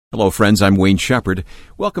Hello, friends. I'm Wayne Shepherd,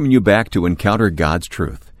 welcoming you back to Encounter God's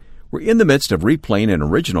Truth. We're in the midst of replaying an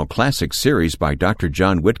original classic series by Dr.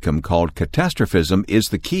 John Whitcomb called Catastrophism is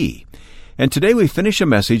the Key. And today we finish a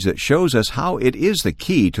message that shows us how it is the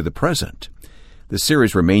key to the present. The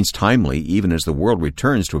series remains timely even as the world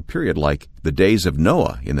returns to a period like the days of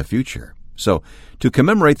Noah in the future. So, to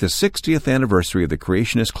commemorate the 60th anniversary of the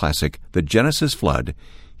creationist classic, The Genesis Flood,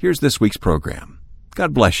 here's this week's program.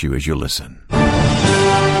 God bless you as you listen.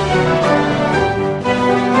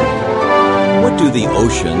 What do the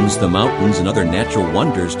oceans, the mountains, and other natural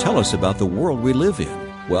wonders tell us about the world we live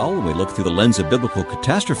in? Well, when we look through the lens of biblical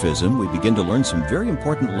catastrophism, we begin to learn some very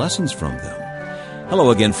important lessons from them.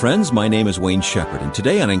 Hello again, friends. My name is Wayne Shepherd, and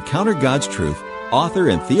today on Encounter God's Truth, author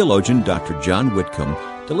and theologian Dr. John Whitcomb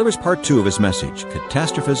delivers part 2 of his message,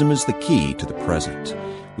 Catastrophism is the Key to the Present.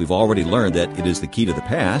 We've already learned that it is the key to the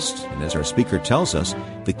past, and as our speaker tells us,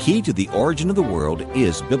 the key to the origin of the world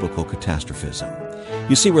is biblical catastrophism.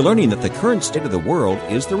 You see, we're learning that the current state of the world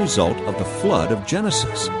is the result of the flood of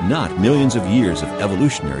Genesis, not millions of years of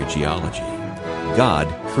evolutionary geology. God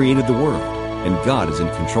created the world, and God is in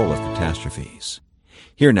control of catastrophes.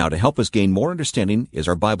 Here now to help us gain more understanding is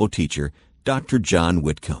our Bible teacher, Dr. John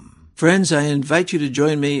Whitcomb. Friends, I invite you to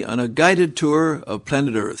join me on a guided tour of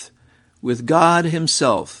planet Earth, with God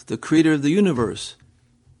Himself, the Creator of the universe,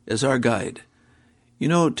 as our guide. You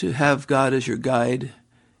know, to have God as your guide,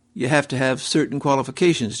 you have to have certain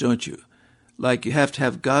qualifications, don't you? Like you have to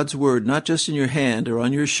have God's Word not just in your hand or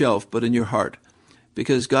on your shelf, but in your heart.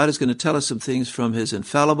 Because God is going to tell us some things from His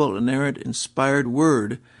infallible, inerrant, inspired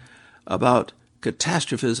Word about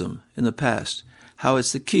catastrophism in the past, how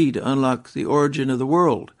it's the key to unlock the origin of the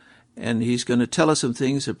world. And He's going to tell us some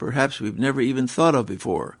things that perhaps we've never even thought of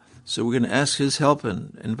before. So we're going to ask His help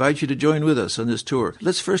and invite you to join with us on this tour.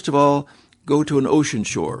 Let's first of all go to an ocean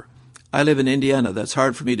shore. I live in Indiana. That's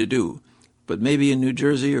hard for me to do. But maybe in New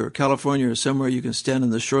Jersey or California or somewhere you can stand on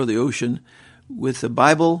the shore of the ocean with the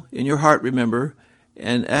Bible in your heart, remember,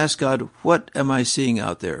 and ask God, what am I seeing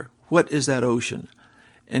out there? What is that ocean?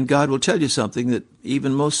 And God will tell you something that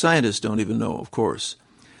even most scientists don't even know, of course,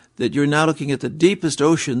 that you're now looking at the deepest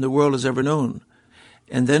ocean the world has ever known.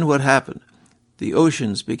 And then what happened? The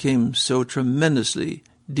oceans became so tremendously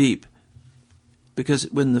deep because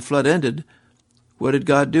when the flood ended, what did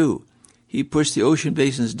God do? He pushed the ocean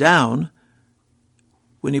basins down.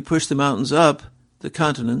 When He pushed the mountains up, the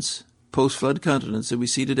continents, post-flood continents that we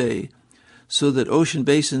see today, so that ocean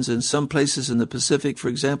basins in some places in the Pacific, for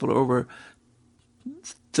example, are over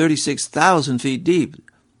 36,000 feet deep.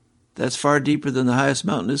 That's far deeper than the highest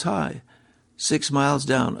mountain is high. 6 miles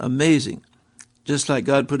down. Amazing. Just like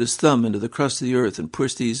God put His thumb into the crust of the earth and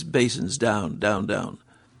pushed these basins down, down, down.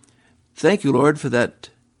 Thank you, Lord, for that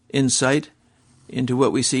insight into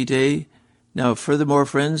what we see today. Now, furthermore,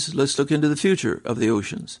 friends, let's look into the future of the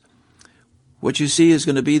oceans. What you see is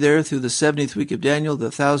going to be there through the 70th week of Daniel, the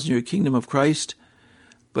 1,000-year kingdom of Christ.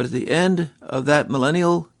 But at the end of that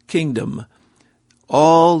millennial kingdom,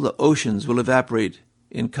 all the oceans will evaporate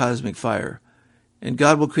in cosmic fire. And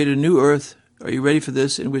God will create a new earth. Are you ready for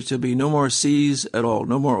this? In which there'll be no more seas at all,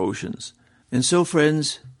 no more oceans. And so,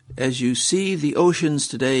 friends, as you see the oceans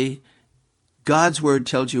today, God's Word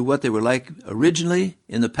tells you what they were like originally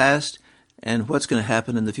in the past and what's going to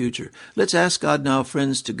happen in the future. Let's ask God now,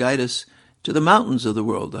 friends, to guide us to the mountains of the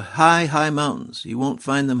world, the high, high mountains. You won't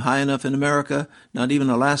find them high enough in America, not even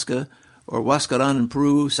Alaska or Huascaran in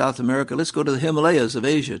Peru, South America. Let's go to the Himalayas of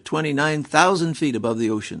Asia, 29,000 feet above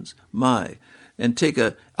the oceans. And take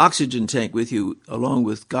an oxygen tank with you along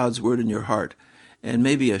with God's Word in your heart and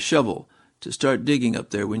maybe a shovel to start digging up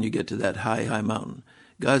there when you get to that high, high mountain.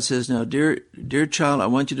 God says, now, dear child, I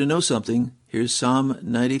want you to know something. Here's Psalm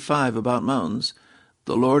 95 about mountains.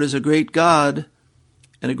 The Lord is a great God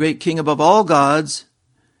and a great King above all gods,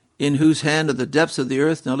 in whose hand are the depths of the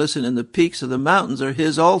earth. Now listen, and the peaks of the mountains are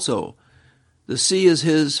His also. The sea is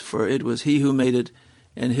His, for it was He who made it,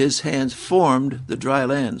 and His hands formed the dry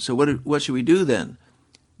land. So what should we do then?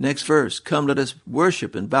 Next verse, come, let us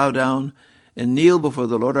worship and bow down and kneel before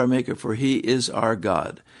the Lord our Maker, for He is our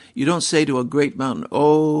God. You don't say to a great mountain,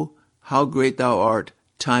 oh, how great thou art,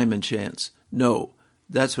 time and chance. No,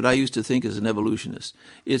 that's what I used to think as an evolutionist.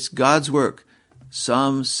 It's God's work.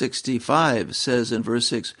 Psalm 65 says in verse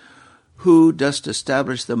 6, who dost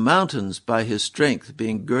establish the mountains by His strength,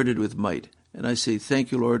 being girded with might. And I say,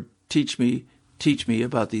 thank you, Lord, teach me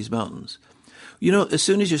about these mountains. You know, as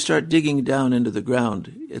soon as you start digging down into the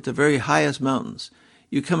ground at the very highest mountains,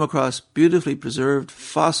 you come across beautifully preserved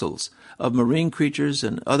fossils of marine creatures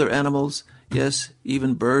and other animals, yes,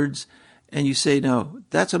 even birds. And you say, now,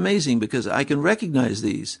 that's amazing because I can recognize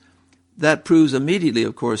these. That proves immediately,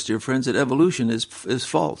 of course, dear friends, that evolution is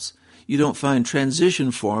false. You don't find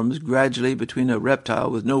transition forms gradually between a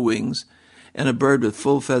reptile with no wings and a bird with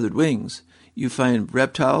full feathered wings. You find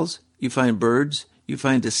reptiles, you find birds, you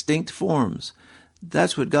find distinct forms.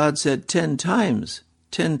 That's what God said 10 times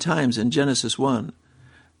in Genesis 1.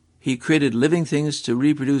 He created living things to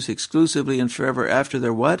reproduce exclusively and forever after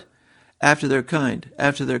their what? After their kind,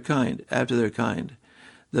 after their kind, after their kind.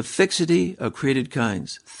 The fixity of created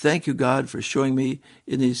kinds. Thank you, God, for showing me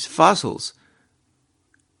in these fossils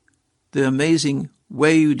the amazing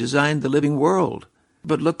way you designed the living world.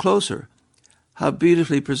 But look closer. How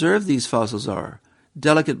beautifully preserved these fossils are.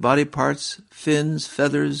 Delicate body parts, fins,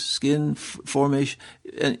 feathers, skin, formation.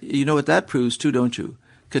 And you know what that proves too, don't you?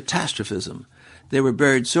 Catastrophism. They were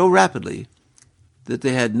buried so rapidly that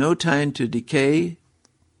they had no time to decay,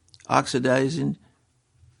 oxidizing,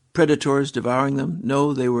 predators devouring them.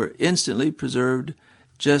 No, they were instantly preserved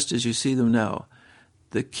just as you see them now.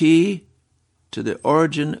 The key to the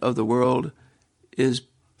origin of the world is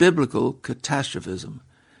biblical catastrophism.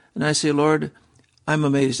 And I say, Lord, I'm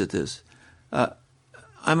amazed at this.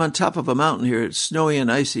 I'm on top of a mountain here. It's snowy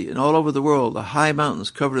and icy, and all over the world, the high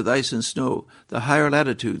mountains covered with ice and snow, the higher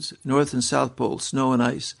latitudes, North and South Pole, snow and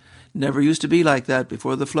ice. Never used to be like that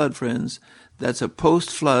before the flood, friends. That's a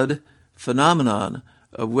post-flood phenomenon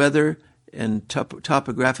of weather and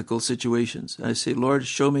topographical situations. And I say, Lord,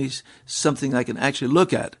 show me something I can actually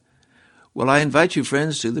look at. Well, I invite you,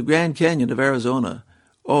 friends, to the Grand Canyon of Arizona.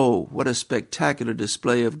 Oh, what a spectacular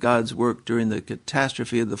display of God's work during the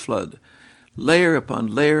catastrophe of the flood. Layer upon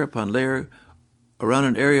layer upon layer around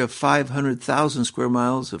an area of 500,000 square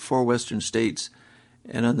miles of 4 western states.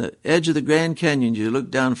 And on the edge of the Grand Canyon, you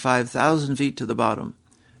look down 5,000 feet to the bottom.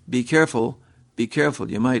 Be careful. Be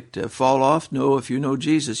careful. You might fall off. No, if you know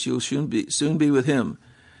Jesus, you'll soon be with him.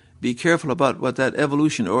 Be careful about what that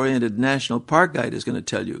evolution-oriented national park guide is going to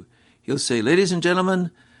tell you. He'll say, ladies and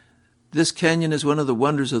gentlemen, this canyon is one of the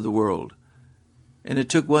wonders of the world. And it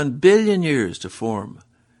took 1 billion years to form.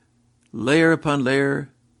 Layer upon layer,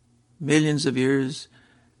 millions of years,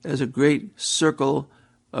 as a great circle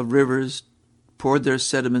of rivers poured their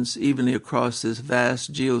sediments evenly across this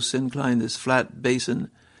vast geosyncline, this flat basin.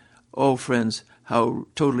 Oh, friends, how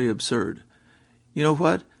totally absurd. You know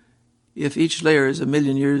what? If each layer is 1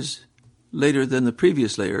 million years later than the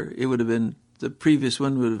previous layer, it would have been, the previous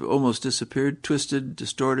one would have almost disappeared, twisted,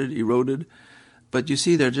 distorted, eroded. But you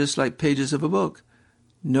see, they're just like pages of a book.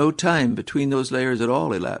 No time between those layers at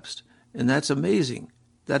all elapsed. And that's amazing.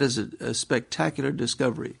 That is a spectacular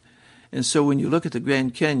discovery. And so when you look at the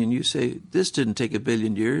Grand Canyon, you say, this didn't take 1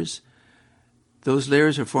 billion years. Those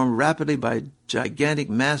layers are formed rapidly by gigantic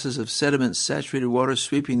masses of sediment, saturated water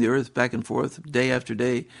sweeping the earth back and forth, day after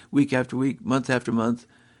day, week after week, month after month.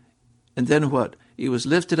 And then what? It was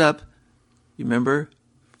lifted up, you remember,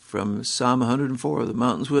 from Psalm 104, the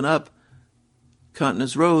mountains went up,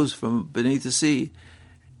 continents rose from beneath the sea,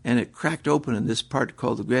 and it cracked open in this part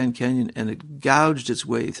called the Grand Canyon, and it gouged its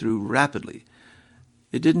way through rapidly.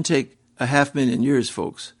 It didn't take 500,000 years,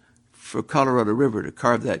 folks, for Colorado River to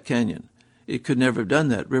carve that canyon. It could never have done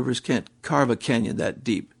that. Rivers can't carve a canyon that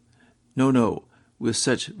deep. No, with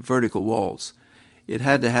such vertical walls. It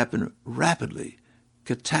had to happen rapidly.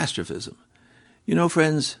 Catastrophism. You know,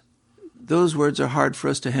 friends, those words are hard for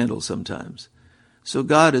us to handle sometimes. So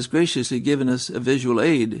God has graciously given us a visual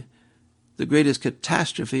aid. The greatest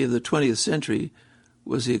catastrophe of the 20th century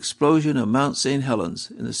was the explosion of Mount St. Helens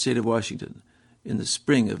in the state of Washington in the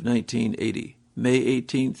spring of 1980. May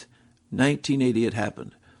 18th, 1980 it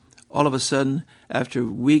happened. All of a sudden, after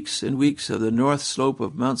weeks and weeks of the north slope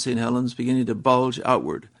of Mount St. Helens beginning to bulge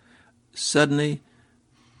outward, suddenly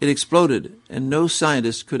it exploded, and no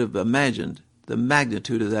scientist could have imagined the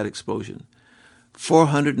magnitude of that explosion.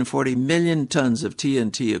 440 million tons of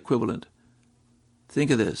TNT equivalent. Think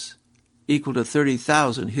of this. Equal to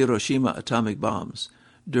 30,000 Hiroshima atomic bombs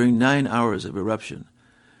during 9 hours of eruption.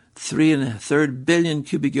 3.3 billion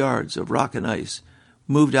cubic yards of rock and ice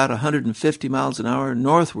moved out 150 miles an hour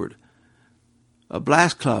northward. A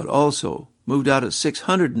blast cloud also moved out at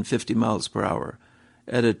 650 miles per hour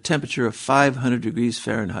at a temperature of 500 degrees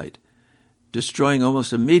Fahrenheit, destroying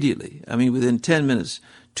almost immediately, within 10 minutes,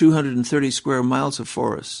 230 square miles of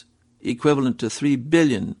forests, equivalent to 3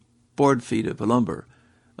 billion board feet of lumber,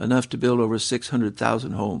 enough to build over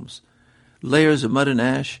 600,000 homes. Layers of mud and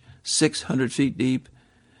ash, 600 feet deep,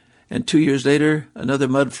 and 2 years later, another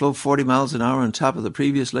mud flow 40 miles an hour on top of the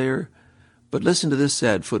previous layer. But listen to this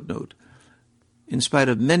sad footnote. In spite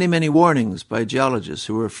of many, many warnings by geologists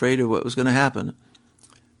who were afraid of what was going to happen,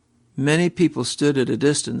 many people stood at a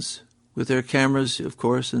distance with their cameras, of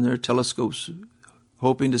course, and their telescopes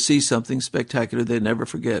hoping to see something spectacular they'd never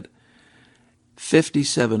forget.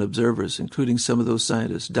 57 observers, including some of those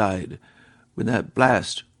scientists, died when that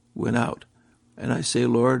blast went out. And I say,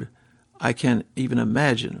 Lord, I can't even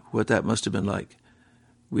imagine what that must have been like.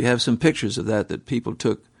 We have some pictures of that people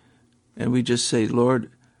took, and we just say,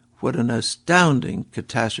 Lord, what an astounding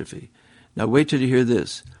catastrophe. Now wait till you hear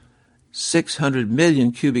this. 600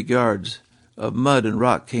 million cubic yards of mud and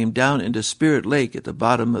rock came down into Spirit Lake at the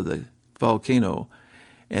bottom of the volcano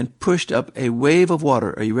and pushed up a wave of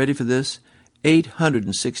water. Are you ready for this?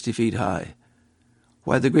 860 feet high.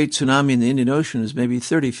 Why, the great tsunami in the Indian Ocean is maybe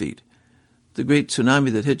 30 feet. The great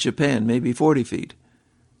tsunami that hit Japan, maybe 40 feet.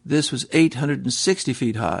 This was 860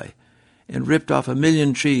 feet high and ripped off 1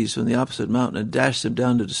 million trees from the opposite mountain and dashed them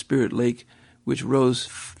down to the Spirit Lake, which rose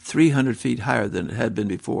 300 feet higher than it had been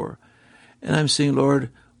before. And I'm saying, Lord,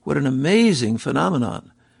 what an amazing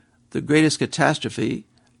phenomenon. The greatest catastrophe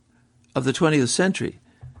of the 20th century.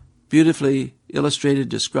 Beautifully illustrated,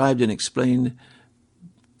 described, and explained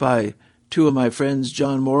by two of my friends,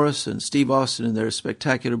 John Morris and Steve Austin, in their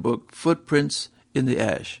spectacular book, Footprints in the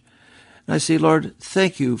Ash. And I say, Lord,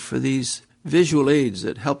 thank you for these visual aids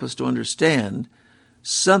that help us to understand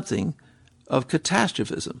something of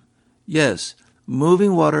catastrophism. Yes,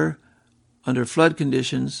 moving water under flood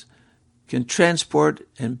conditions can transport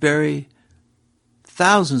and bury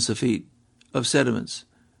thousands of feet of sediments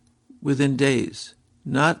within days,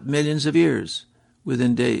 not millions of years,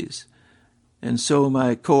 within days. And so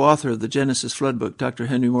my co-author of the Genesis Flood book, Dr.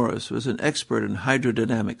 Henry Morris, was an expert in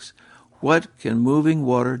hydrodynamics. What can moving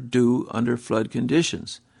water do under flood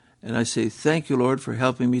conditions? And I say, thank you, Lord, for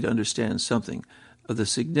helping me to understand something of the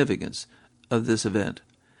significance of this event.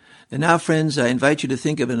 And now, friends, I invite you to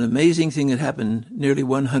think of an amazing thing that happened nearly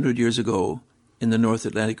 100 years ago in the North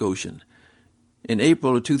Atlantic Ocean. In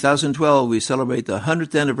April of 2012, we celebrate the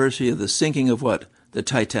 100th anniversary of the sinking of what? The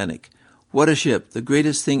Titanic. What a ship, the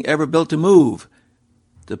greatest thing ever built to move.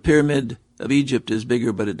 The Pyramid of Egypt is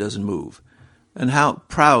bigger, but it doesn't move. And how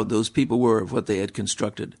proud those people were of what they had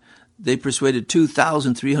constructed. They persuaded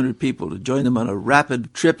 2,300 people to join them on a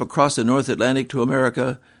rapid trip across the North Atlantic to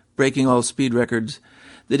America, breaking all speed records.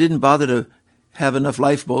 They didn't bother to have enough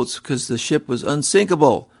lifeboats because the ship was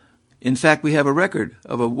unsinkable. In fact, we have a record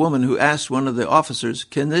of a woman who asked one of the officers,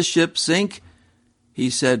 "Can this ship sink?" He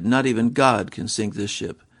said, "Not even God can sink this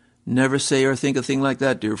ship." Never say or think a thing like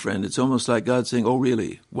that, dear friend. It's almost like God saying, "Oh,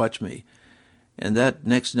 really? Watch me." And that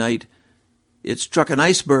next night, it struck an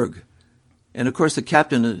iceberg. And of course, the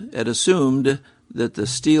captain had assumed that the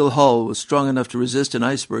steel hull was strong enough to resist an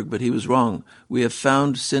iceberg, but he was wrong. We have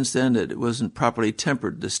found since then that it wasn't properly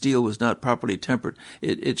tempered. The steel was not properly tempered.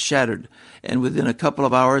 It shattered. And within a couple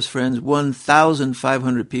of hours, friends,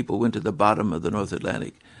 1,500 people went to the bottom of the North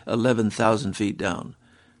Atlantic, 11,000 feet down.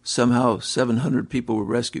 Somehow 700 people were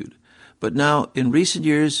rescued. But now, in recent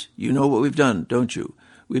years, you know what we've done, don't you?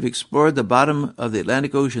 We've explored the bottom of the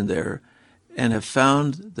Atlantic Ocean there and have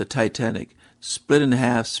found the Titanic, split in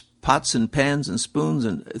half, pots and pans and spoons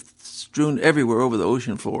and strewn everywhere over the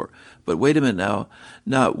ocean floor. But wait a minute now.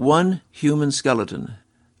 Not one human skeleton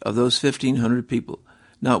of those 1,500 people,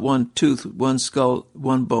 not one tooth, one skull,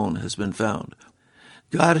 one bone has been found.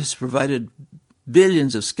 God has provided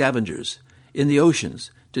billions of scavengers in the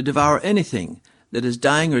oceans to devour anything that is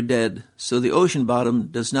dying or dead, so the ocean bottom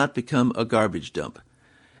does not become a garbage dump.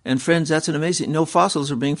 And friends, that's an amazing... No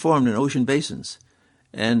fossils are being formed in ocean basins.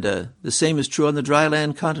 And the same is true on the dry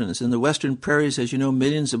land continents. In the western prairies, as you know,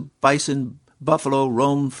 millions of bison, buffalo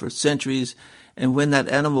roamed for centuries. And when that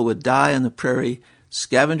animal would die on the prairie,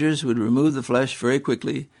 scavengers would remove the flesh very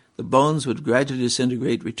quickly. The bones would gradually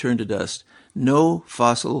disintegrate, return to dust. No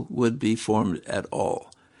fossil would be formed at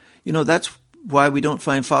all. You know, that's why we don't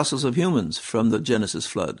find fossils of humans from the Genesis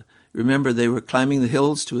flood. Remember, they were climbing the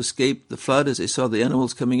hills to escape the flood as they saw the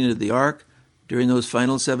animals coming into the ark during those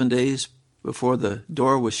final 7 days before the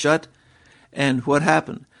door was shut. And what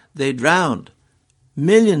happened? They drowned.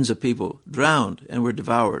 Millions of people drowned and were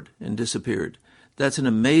devoured and disappeared. That's an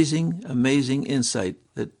amazing, amazing insight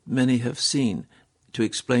that many have seen to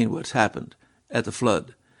explain what's happened at the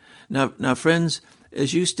flood. Now, friends,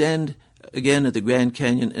 as you stand again at the Grand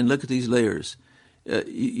Canyon and look at these layers,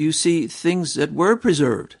 you see things that were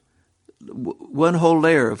preserved. One whole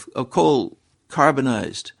layer of coal,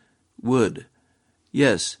 carbonized wood.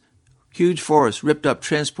 Yes, huge forests ripped up,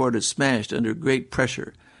 transported, smashed under great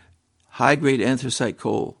pressure. High-grade anthracite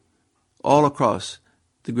coal all across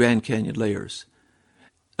the Grand Canyon layers.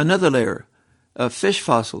 Another layer of fish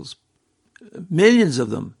fossils, millions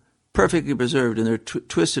of them, perfectly preserved, and they're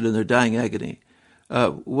twisted in their dying agony.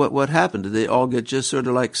 What happened? Did they all get just sort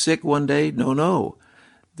of like sick one day? No.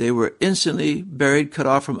 They were instantly buried, cut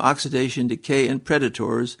off from oxidation, decay, and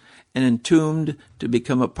predators, and entombed to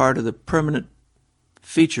become a part of the permanent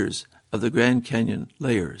features of the Grand Canyon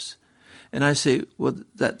layers. And I say, well,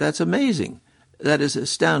 that's amazing. That is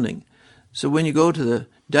astounding. So when you go to the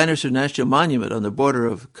Dinosaur National Monument on the border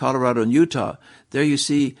of Colorado and Utah, there you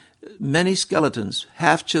see many skeletons,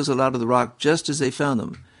 half chiseled out of the rock just as they found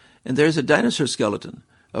them. And there's a dinosaur skeleton.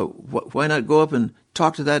 Why not go up and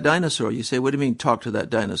talk to that dinosaur? You say, what do you mean talk to that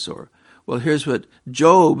dinosaur? Well, here's what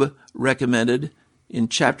Job recommended in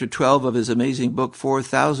chapter 12 of his amazing book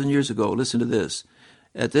 4,000 years ago. Listen to this.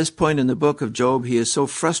 At this point in the book of Job, he is so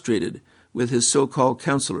frustrated with his so-called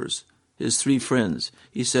counselors, his three friends.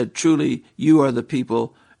 He said, truly, you are the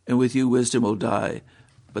people, and with you wisdom will die.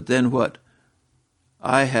 But then what?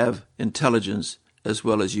 I have intelligence as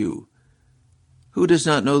well as you. Who does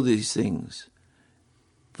not know these things?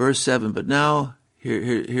 Verse 7, but now,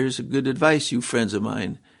 here's a good advice, you friends of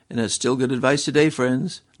mine, and that's still good advice today,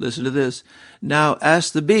 friends. Listen to this. Now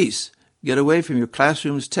ask the beasts. Get away from your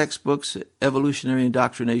classrooms, textbooks, evolutionary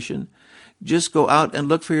indoctrination. Just go out and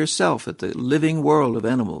look for yourself at the living world of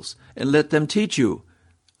animals and let them teach you.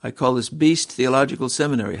 I call this Beast Theological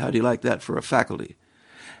Seminary. How do you like that for a faculty?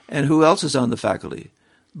 And who else is on the faculty?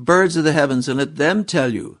 Birds of the heavens, and let them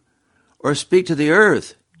tell you. Or speak to the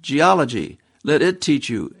earth, geology. Let it teach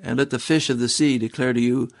you, and let the fish of the sea declare to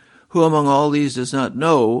you, who among all these does not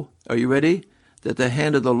know, are you ready? That the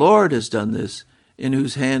hand of the Lord has done this, in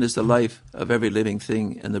whose hand is the life of every living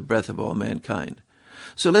thing and the breath of all mankind.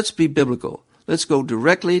 So let's be biblical. Let's go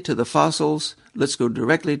directly to the fossils. Let's go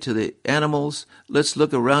directly to the animals. Let's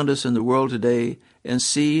look around us in the world today and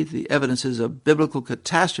see the evidences of biblical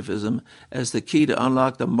catastrophism as the key to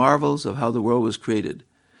unlock the marvels of how the world was created.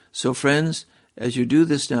 So friends, as you do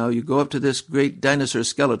this now, you go up to this great dinosaur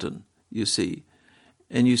skeleton, you see,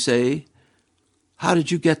 and you say, how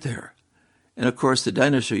did you get there? And of course, the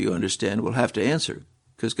dinosaur, you understand, will have to answer,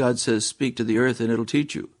 because God says, speak to the earth and it'll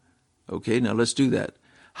teach you. Okay, now let's do that.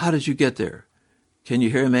 How did you get there? Can you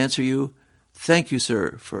hear him answer you? Thank you,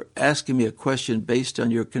 sir, for asking me a question based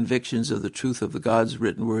on your convictions of the truth of the God's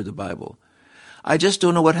written word, the Bible. I just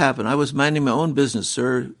don't know what happened. I was minding my own business,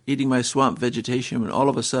 sir, eating my swamp vegetation, when all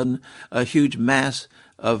of a sudden a huge mass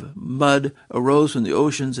of mud arose from the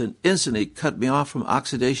oceans and instantly cut me off from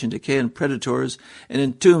oxidation, decay, and predators and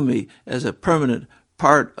entombed me as a permanent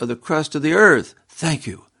part of the crust of the earth. Thank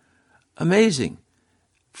you. Amazing.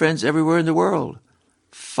 Friends everywhere in the world,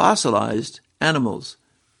 fossilized animals,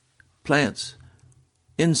 plants,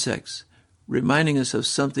 insects, reminding us of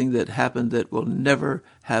something that happened that will never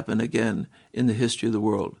happen again in the history of the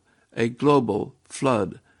world, a global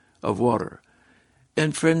flood of water.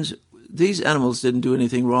 And friends, these animals didn't do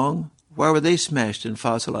anything wrong. Why were they smashed and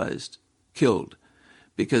fossilized, killed?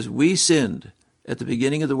 Because we sinned at the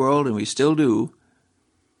beginning of the world, and we still do.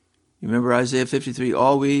 You remember Isaiah 53,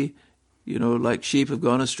 all we, like sheep have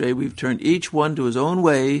gone astray. We've turned each one to his own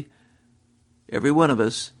way. Every one of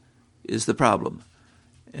us is the problem.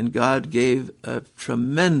 And God gave a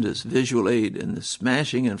tremendous visual aid in the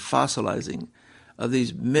smashing and fossilizing of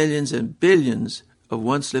these millions and billions of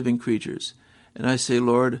once living creatures. And I say,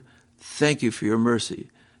 Lord, thank you for your mercy.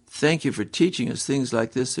 Thank you for teaching us things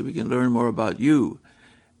like this so we can learn more about you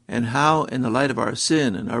and how, in the light of our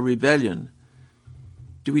sin and our rebellion,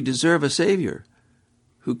 do we deserve a Savior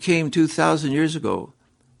who came 2,000 years ago,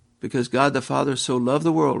 because God the Father so loved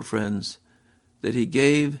the world, friends, that he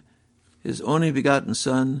gave his only begotten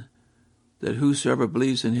Son, that whosoever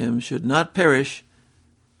believes in him should not perish,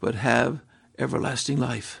 but have everlasting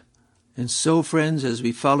life. And so, friends, as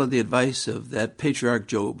we follow the advice of that patriarch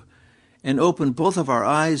Job, and open both of our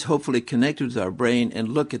eyes, hopefully connected with our brain, and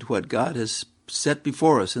look at what God has set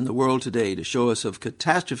before us in the world today to show us of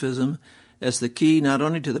catastrophism as the key not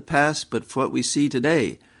only to the past, but for what we see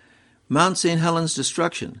today. Mount St. Helens'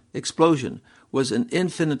 destruction, explosion, was an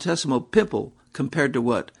infinitesimal pimple compared to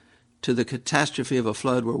what? To the catastrophe of a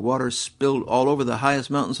flood where water spilled all over the highest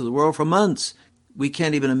mountains of the world for months. We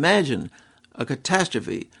can't even imagine a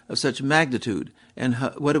catastrophe of such magnitude and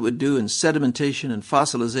what it would do in sedimentation and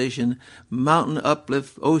fossilization, mountain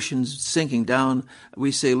uplift, oceans sinking down.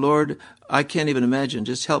 We say, Lord, I can't even imagine.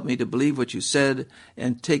 Just help me to believe what you said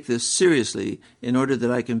and take this seriously in order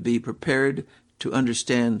that I can be prepared to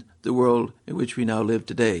understand the world in which we now live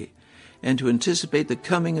today and to anticipate the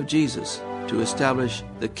coming of Jesus to establish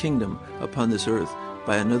the kingdom upon this earth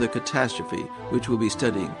by another catastrophe, which we'll be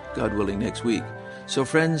studying, God willing, next week. So,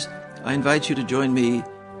 friends, I invite you to join me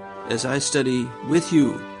as I study with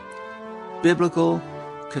you biblical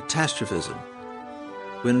catastrophism.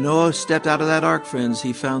 When Noah stepped out of that ark, friends,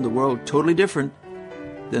 he found the world totally different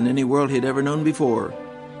than any world he had ever known before.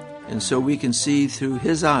 And so we can see through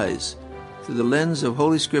his eyes, through the lens of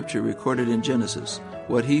Holy Scripture recorded in Genesis,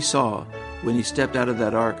 what he saw when he stepped out of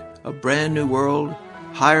that ark. A brand new world,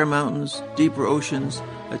 higher mountains, deeper oceans,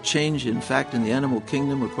 a change, in fact, in the animal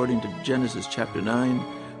kingdom, according to Genesis chapter 9,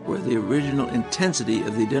 where the original intensity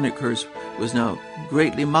of the Edenic curse was now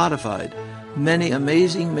greatly modified. Many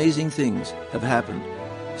amazing things have happened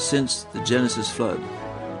since the Genesis flood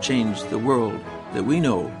changed the world that we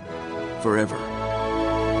know forever.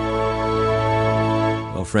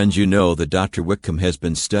 Well, friends, you know that Dr. Whitcomb has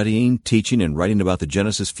been studying, teaching, and writing about the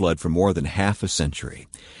Genesis flood for more than half a century.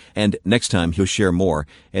 And next time he'll share more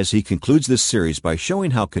as he concludes this series by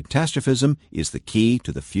showing how catastrophism is the key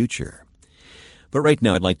to the future. But right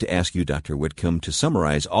now I'd like to ask you, Dr. Whitcomb, to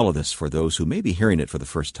summarize all of this for those who may be hearing it for the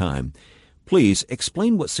first time. Please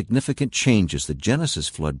explain what significant changes the Genesis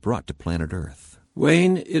flood brought to planet Earth.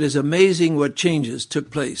 Wayne, it is amazing what changes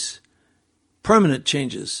took place. Permanent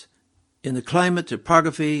changes in the climate,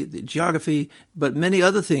 topography, the geography, but many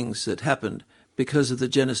other things that happened because of the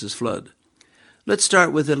Genesis flood. Let's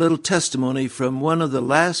start with a little testimony from one of the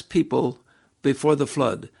last people before the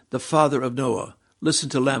flood, the father of Noah. Listen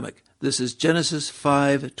to Lamech. This is Genesis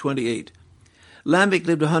 5:28. Lamech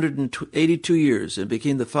lived 182 years and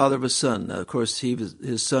became the father of a son. Now, of course,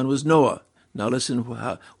 his son was Noah. Now listen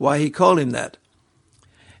why he called him that.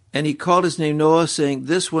 And he called his name Noah, saying,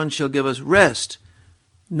 "This one shall give us rest."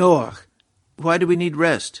 Noah. Why do we need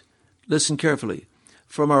rest? Listen carefully.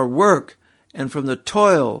 From our work and from the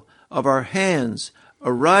toil of our hands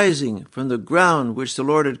arising from the ground which the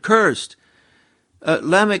Lord had cursed.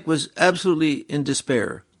 Lamech was absolutely in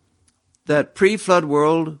despair. That pre-flood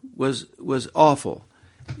world was awful.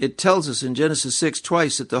 It tells us in Genesis 6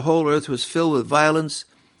 twice that the whole earth was filled with violence.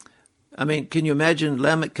 I mean, can you imagine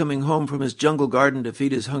Lamech coming home from his jungle garden to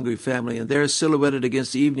feed his hungry family, and there silhouetted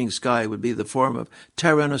against the evening sky would be the form of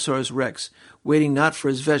Tyrannosaurus Rex, waiting not for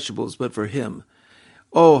his vegetables, but for him.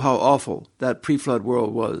 Oh, how awful that pre-flood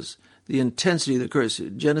world was. The intensity of the curse.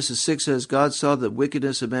 Genesis 6 says, God saw that the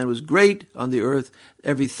wickedness of man was great on the earth.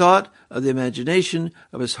 Every thought of the imagination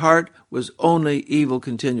of his heart was only evil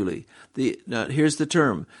continually. Now, here's the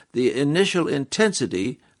term. The initial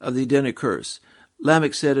intensity of the Edenic curse.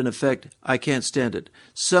 Lamech said, in effect, I can't stand it.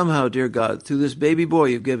 Somehow, dear God, through this baby boy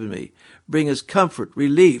you've given me, bring us comfort,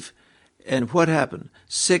 relief. And what happened?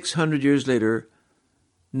 600 years later,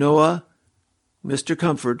 Noah, Mr.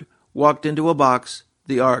 Comfort, walked into a box,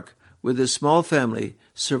 the ark, with his small family,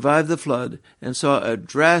 survived the flood, and saw a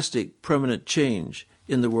drastic, permanent change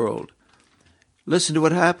in the world. Listen to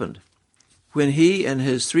what happened. When he and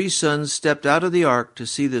his 3 sons stepped out of the ark to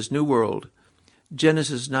see this new world,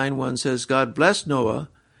 Genesis 9:1 says, God blessed Noah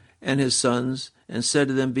and his sons and said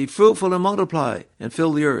to them, be fruitful and multiply and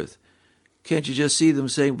fill the earth. Can't you just see them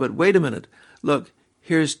saying, but wait a minute, look,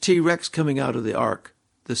 here's T-Rex coming out of the ark.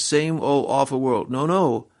 The same old awful world.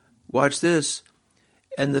 No, watch this.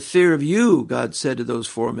 And the fear of you, God said to those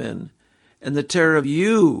 4 men, and the terror of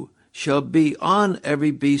you shall be on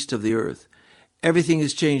every beast of the earth. Everything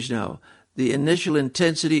has changed now. The initial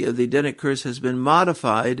intensity of the Edenic curse has been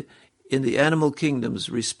modified in the animal kingdom's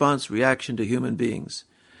reaction to human beings.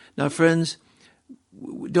 Now, friends,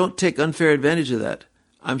 don't take unfair advantage of that.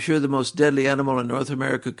 I'm sure the most deadly animal in North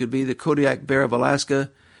America could be the Kodiak bear of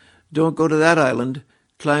Alaska. Don't go to that island,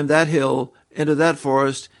 climb that hill, enter that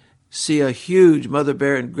forest, see a huge mother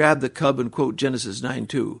bear and grab the cub and quote Genesis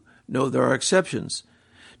 9:2. No, there are exceptions.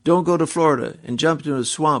 Don't go to Florida and jump into a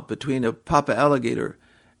swamp between a papa alligator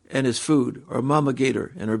and his food or mama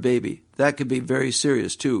gator and her baby. That could be very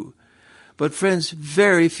serious too. But friends,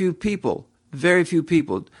 very few people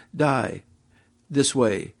die this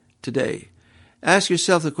way today. Ask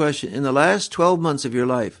yourself the question, in the last 12 months of your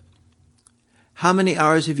life, how many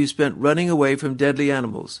hours have you spent running away from deadly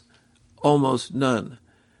animals? Almost none.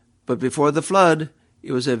 But before the flood,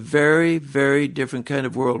 it was a very, very different kind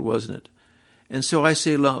of world, wasn't it? And so I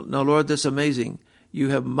say, now, Lord, that's amazing. You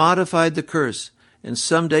have modified the curse, and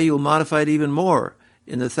someday you'll modify it even more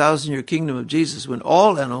in the 1,000-year kingdom of Jesus, when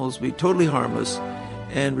all animals will be totally harmless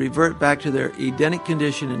and revert back to their Edenic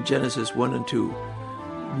condition in Genesis 1 and 2.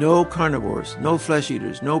 No carnivores, no flesh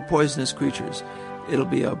eaters, no poisonous creatures. It'll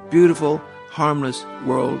be a beautiful, harmless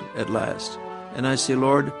world at last. And I say,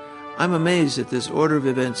 Lord, I'm amazed at this order of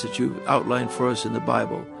events that you've outlined for us in the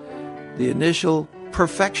Bible. The initial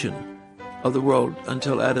perfection of the world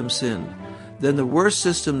until Adam sinned. Then the worst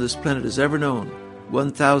system this planet has ever known,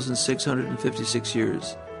 1,656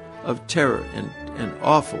 years of terror and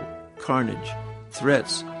awful carnage,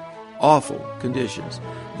 threats, awful conditions.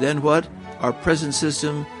 Then what? Our present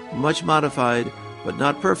system, much modified, but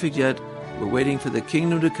not perfect yet. We're waiting for the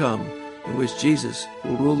kingdom to come in which Jesus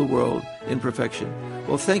will rule the world in perfection.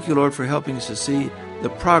 Well, thank you, Lord, for helping us to see the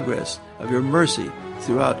progress of your mercy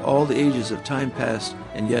throughout all the ages of time past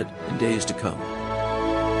and yet in days to come.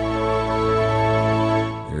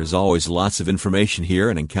 There's always lots of information here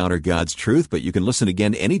and Encounter God's Truth, but you can listen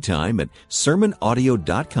again anytime at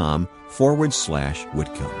sermonaudio.com/Whitcomb.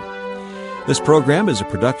 This program is a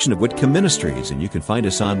production of Whitcomb Ministries, and you can find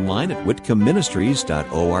us online at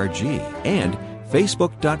whitcombministries.org and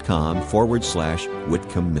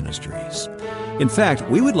facebook.com/Whitcomb Ministries. In fact,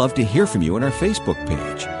 we would love to hear from you on our Facebook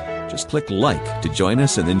page. Just click like to join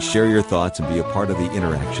us and then share your thoughts and be a part of the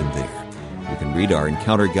interaction there. You can read our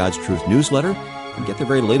Encounter God's Truth newsletter and get the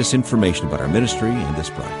very latest information about our ministry and this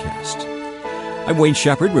broadcast. I'm Wayne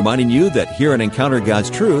Shepherd, reminding you that here at Encounter God's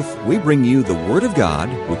Truth, we bring you the Word of God,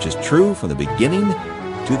 which is true from the beginning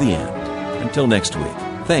to the end. Until next week,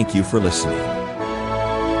 thank you for listening.